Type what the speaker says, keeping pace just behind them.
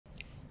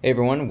Hey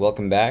everyone,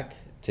 welcome back.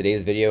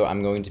 Today's video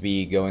I'm going to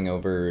be going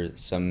over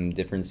some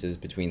differences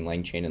between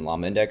Langchain and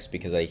Llama Index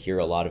because I hear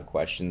a lot of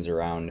questions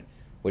around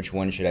which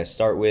one should I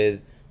start with,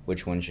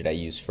 which one should I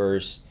use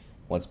first,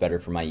 what's better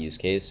for my use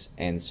case.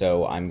 And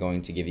so I'm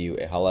going to give you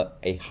a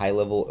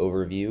high-level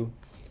overview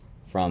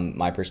from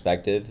my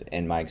perspective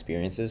and my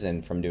experiences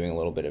and from doing a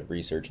little bit of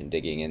research and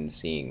digging and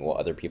seeing what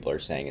other people are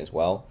saying as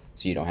well,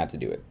 so you don't have to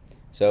do it.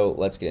 So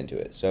let's get into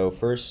it. So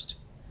first,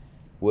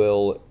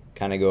 we'll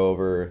kind of go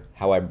over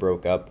how I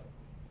broke up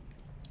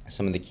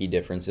some of the key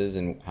differences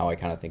and how I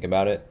kind of think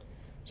about it.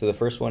 So the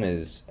first one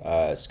is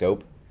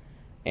scope.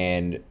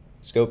 And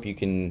scope you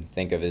can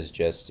think of as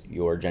just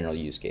your general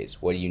use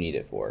case. What do you need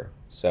it for?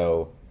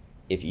 So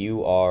if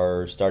you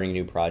are starting a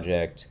new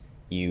project,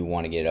 you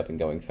want to get it up and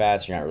going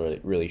fast, you're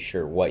not really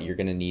sure what you're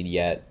going to need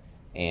yet,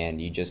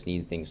 and you just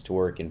need things to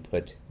work and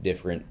put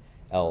different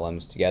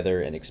LLMs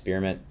together and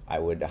experiment, I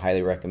would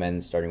highly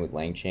recommend starting with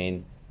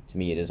Langchain. To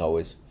me, it has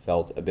always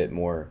felt a bit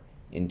more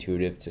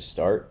intuitive to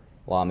start.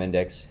 Llama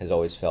Index has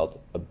always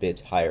felt a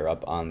bit higher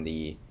up on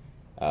the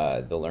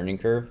learning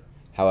curve.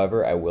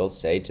 However, I will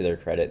say to their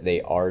credit,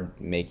 they are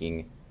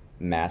making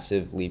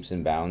massive leaps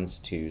and bounds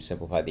to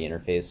simplify the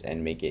interface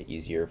and make it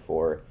easier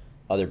for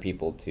other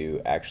people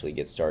to actually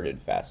get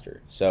started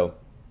faster. So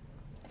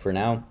for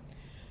now,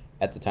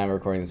 at the time of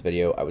recording this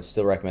video, I would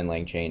still recommend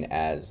Langchain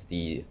as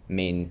the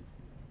main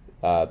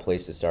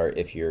place to start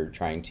if you're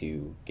trying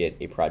to get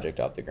a project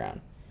off the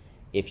ground.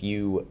 If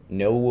you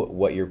know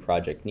what your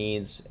project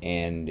needs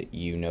and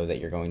you know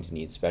that you're going to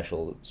need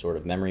special sort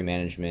of memory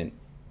management,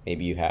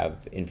 maybe you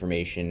have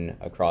information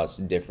across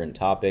different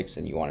topics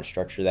and you want to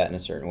structure that in a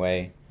certain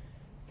way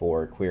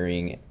for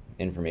querying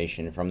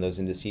information from those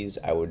indices,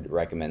 I would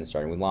recommend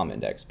starting with Llama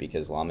Index,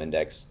 because Llama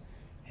Index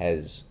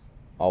has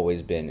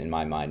always been, in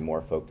my mind,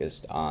 more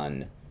focused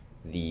on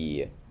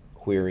the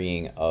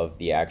querying of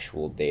the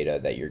actual data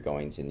that you're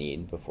going to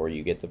need before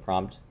you get the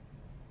prompt,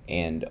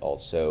 and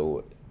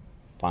also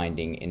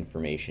finding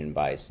information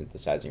by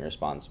synthesizing a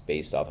response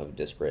based off of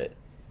disparate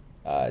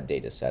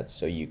data sets.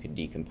 So you could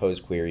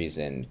decompose queries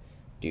and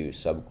do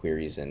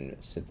subqueries and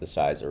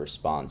synthesize a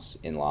response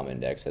in Llama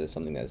Index. That is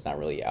something that's not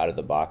really out of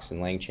the box in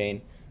Langchain.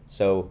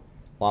 So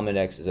Llama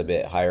Index is a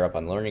bit higher up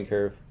on the learning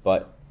curve,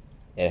 but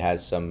it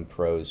has some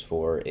pros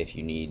for if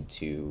you need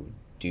to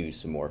do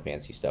some more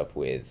fancy stuff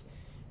with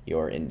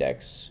your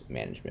index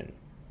management.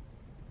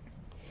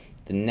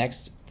 The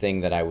next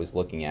thing that I was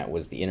looking at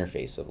was the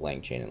interface of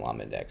Langchain and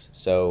Llama Index.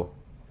 So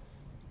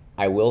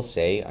I will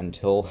say,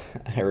 until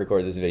I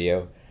record this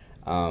video,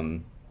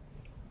 Langchain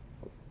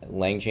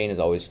has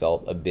always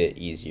felt a bit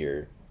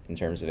easier in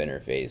terms of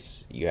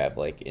interface. You have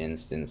like an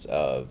instance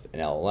of an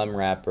LLM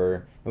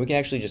wrapper, and we can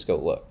actually just go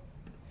look.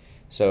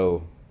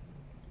 So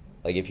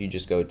like if you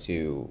just go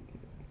to,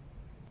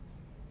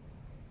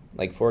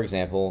 like for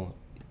example,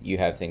 you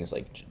have things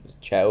like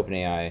Chat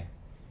OpenAI,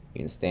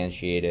 you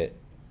instantiate it,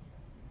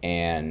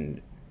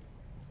 and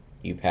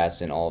you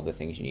pass in all of the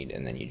things you need,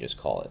 and then you just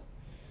call it.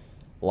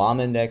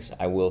 Llama Index,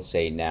 I will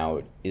say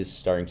now, is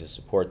starting to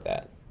support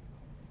that.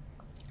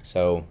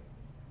 So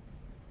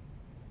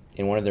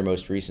in one of their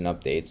most recent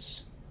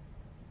updates,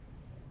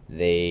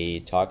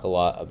 they talk a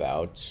lot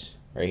about,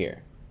 right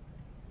here,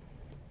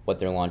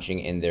 what they're launching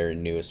in their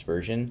newest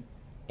version.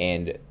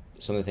 And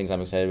some of the things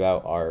I'm excited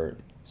about are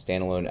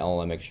standalone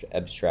LLM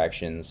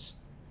abstractions,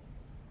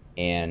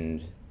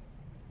 and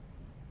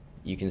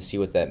you can see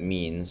what that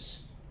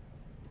means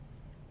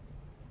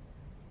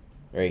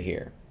right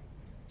here.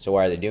 So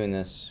why are they doing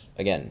this?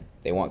 Again,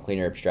 they want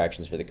cleaner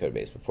abstractions for the code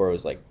base. Before it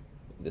was like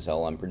this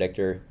LLM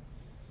predictor,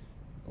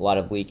 a lot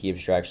of leaky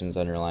abstractions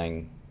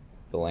underlying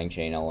the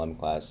Langchain LLM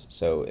class,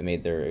 so it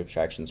made their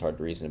abstractions hard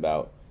to reason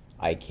about.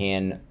 I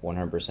can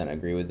 100%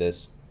 agree with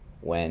this.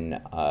 When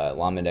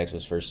Llama Index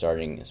was first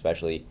starting,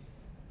 especially,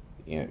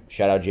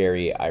 shout out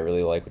Jerry, I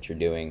really like what you're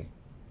doing.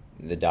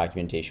 The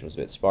documentation was a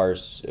bit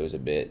sparse. It was a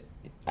bit,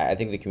 I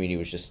think the community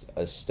was just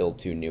still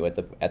too new at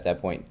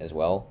that point as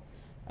well.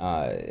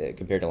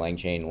 Compared to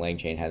Langchain,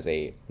 Langchain has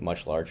a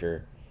much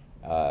larger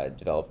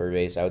developer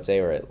base, I would say,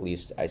 or at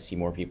least I see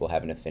more people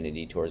have an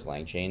affinity towards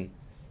Langchain.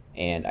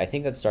 And I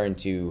think that's starting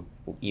to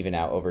even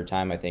out over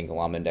time. I think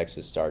Llama Index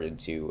has started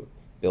to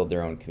build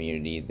their own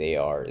community.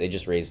 They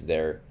just raised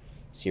their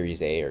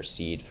Series A or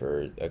seed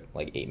for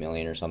like 8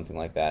 million or something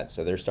like that.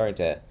 So they're starting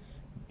to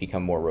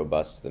become more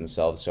robust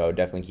themselves. So I would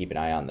definitely keep an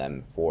eye on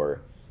them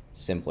for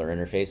simpler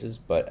interfaces.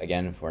 But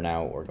again, for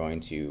now, we're going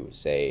to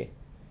say,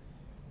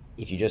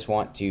 if you just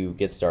want to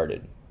get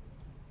started,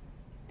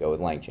 go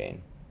with Langchain.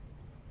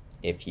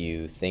 If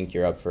you think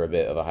you're up for a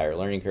bit of a higher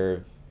learning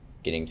curve,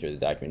 getting through the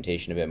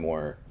documentation a bit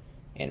more,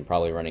 and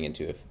probably running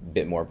into a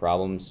bit more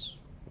problems,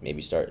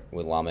 maybe start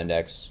with Llama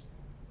Index.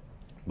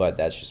 But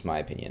that's just my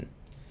opinion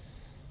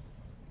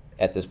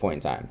at this point in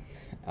time.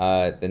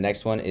 The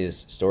next one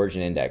is storage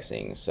and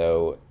indexing.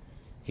 So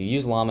if you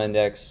use Llama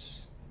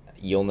Index,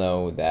 you'll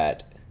know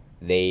that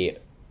they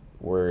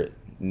were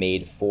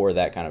made for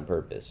that kind of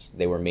purpose.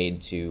 They were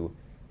made to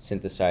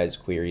synthesize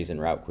queries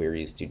and route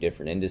queries to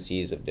different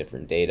indices of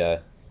different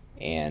data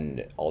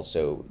and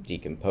also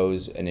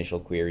decompose initial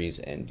queries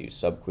and do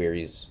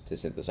subqueries to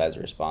synthesize a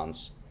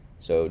response.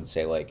 So it'd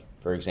say, like,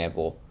 for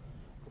example,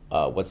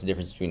 what's the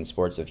difference between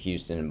sports of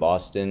Houston and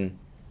Boston?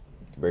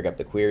 You can break up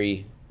the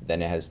query.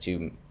 Then it has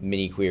two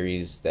mini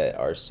queries that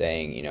are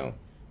saying,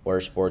 what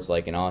are sports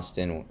like in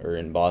Austin or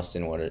in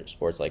Boston? What are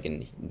sports like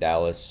in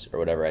Dallas, or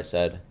whatever I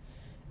said?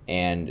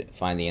 And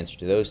find the answer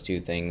to those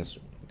two things,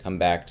 come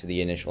back to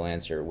the initial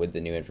answer with the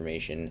new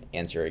information,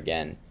 answer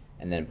again,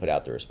 and then put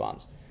out the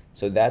response.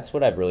 So that's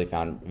what I've really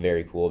found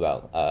very cool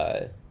about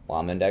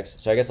Llama Index.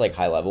 So I guess, like,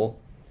 high level,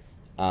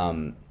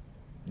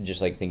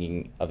 just like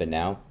thinking of it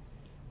now,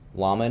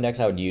 Llama Index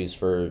I would use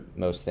for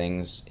most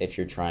things if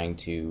you're trying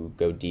to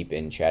go deep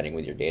in chatting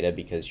with your data,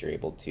 because you're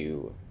able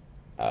to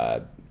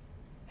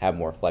have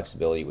more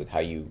flexibility with how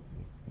you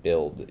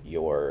build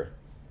your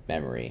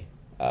memory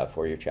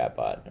for your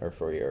chatbot or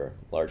for your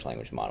large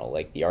language model.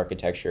 Like, the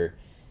architecture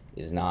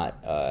is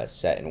not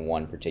set in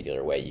one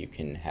particular way. You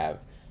can have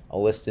a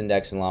list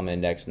index and Llama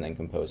Index and then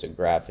compose a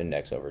graph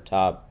index over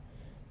top,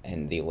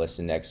 and the list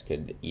index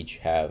could each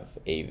have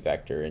a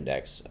vector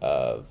index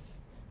of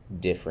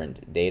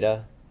different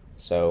data.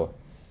 So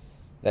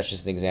that's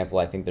just an example.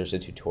 I think there's a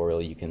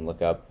tutorial you can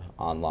look up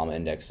on Llama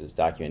Index's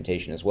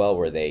documentation as well,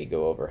 where they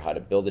go over how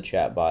to build a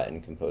chatbot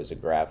and compose a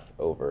graph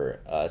over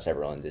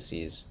several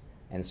indices.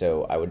 And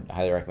so I would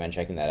highly recommend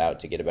checking that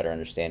out to get a better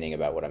understanding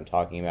about what I'm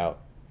talking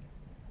about.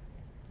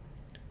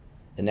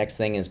 The next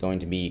thing is going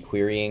to be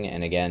querying,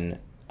 and again,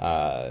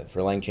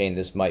 for Langchain,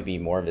 this might be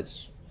more of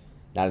its,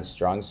 not its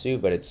strong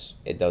suit, but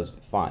it does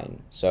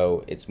fine.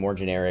 So it's more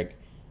generic.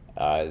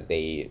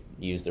 They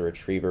use the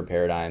retriever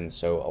paradigm.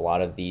 So a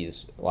lot of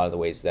the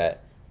ways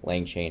that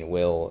Langchain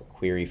will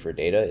query for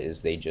data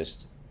is they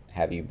just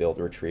have you build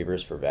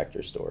retrievers for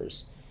vector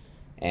stores.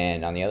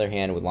 And on the other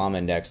hand, with Llama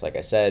Index, like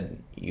I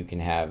said, you can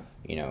have,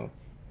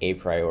 a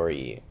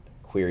priori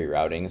query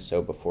routing.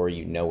 So before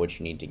you know what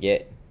you need to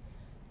get,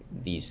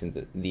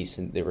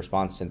 the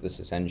response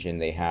synthesis engine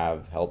they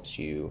have helps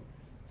you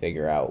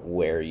figure out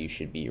where you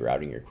should be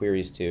routing your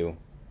queries to.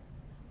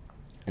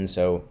 And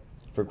so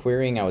for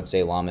querying, I would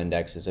say Llama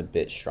Index is a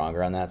bit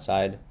stronger on that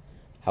side.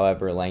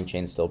 However,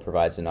 Langchain still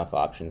provides enough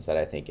options that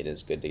I think it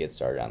is good to get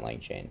started on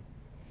Langchain.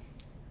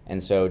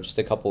 And so just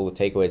a couple of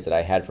takeaways that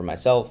I had for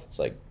myself. It's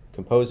like,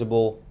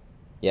 composable,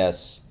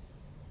 yes.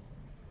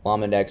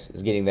 Llama Index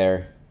is getting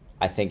there.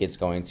 I think it's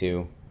going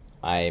to.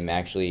 I'm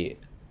actually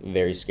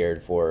very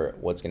scared for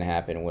what's going to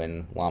happen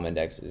when Llama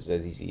Index is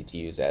as easy to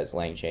use as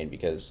Langchain,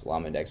 because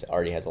Llama Index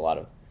already has a lot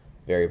of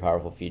very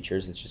powerful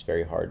features. It's just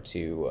very hard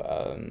to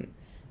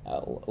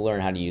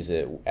learn how to use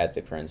it at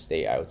the current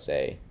state, I would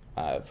say,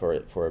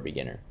 for a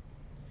beginner.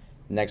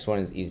 Next one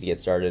is easy to get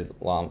started.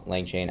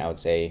 Langchain, I would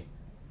say,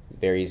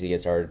 very easy to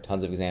get started.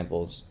 Tons of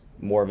examples,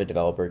 more of a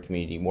developer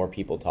community, more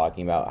people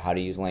talking about how to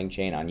use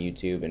Langchain on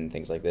YouTube and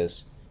things like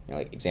this.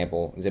 Like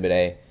Exhibit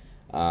A,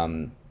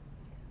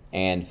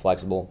 and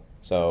flexible.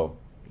 So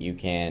you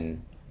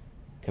can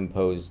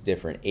compose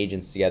different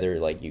agents together.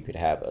 Like, you could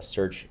have a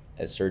search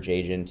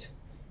agent,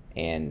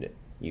 and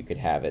you could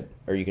have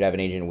an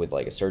agent with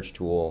like a search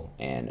tool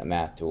and a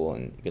math tool,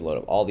 and you could load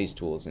up all these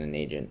tools in an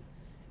agent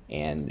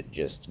and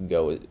just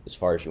go as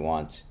far as you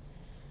want.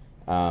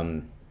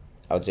 I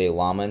would say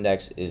Llama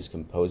Index is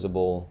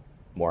composable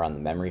more on the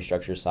memory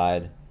structure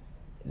side.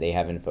 They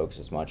haven't focused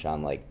as much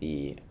on like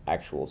the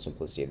actual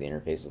simplicity of the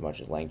interface as much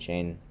as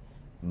Langchain,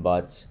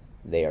 but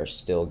they are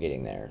still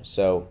getting there.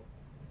 So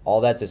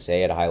all that to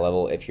say, at a high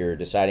level, if you're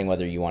deciding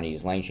whether you want to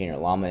use Langchain or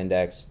Llama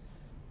Index,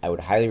 I would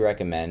highly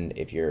recommend,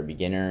 if you're a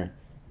beginner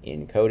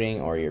in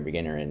coding or you're a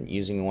beginner in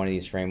using one of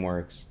these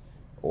frameworks,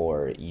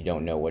 or you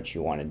don't know what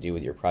you want to do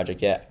with your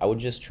project yet, I would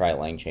just try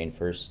Langchain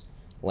first.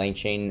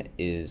 Langchain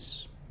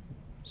is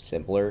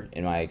simpler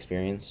in my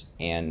experience,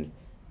 and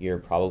you're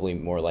probably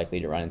more likely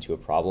to run into a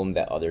problem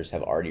that others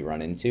have already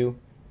run into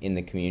in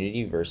the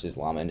community versus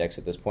Llama Index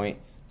at this point.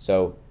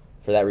 So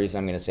for that reason,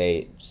 I'm going to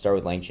say start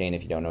with Langchain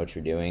if you don't know what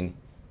you're doing.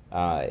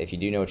 If you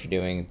do know what you're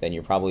doing, then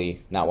you're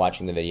probably not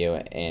watching the video,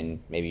 and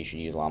maybe you should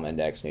use Llama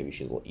Index, maybe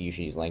you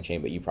should use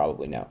Langchain, but you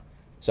probably know.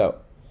 So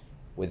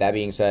with that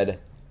being said,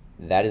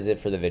 that is it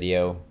for the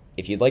video.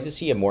 If you'd like to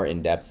see a more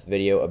in-depth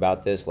video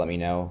about this, let me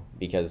know,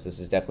 because this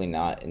is definitely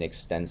not an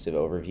extensive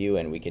overview,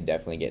 and we could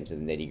definitely get into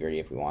the nitty-gritty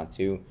if we want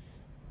to.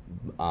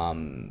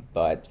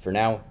 But for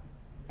now,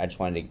 I just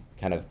wanted to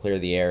kind of clear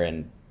the air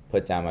and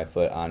put down my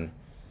foot on,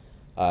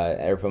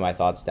 or put my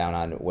thoughts down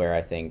on where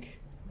I think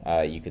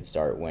you could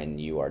start when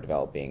you are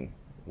developing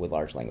with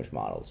large language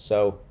models.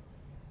 So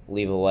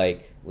leave a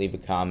like, leave a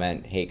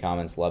comment, hate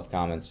comments, love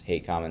comments,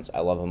 hate comments.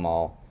 I love them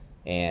all.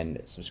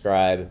 And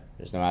subscribe.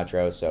 There's no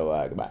outro, so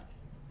goodbye.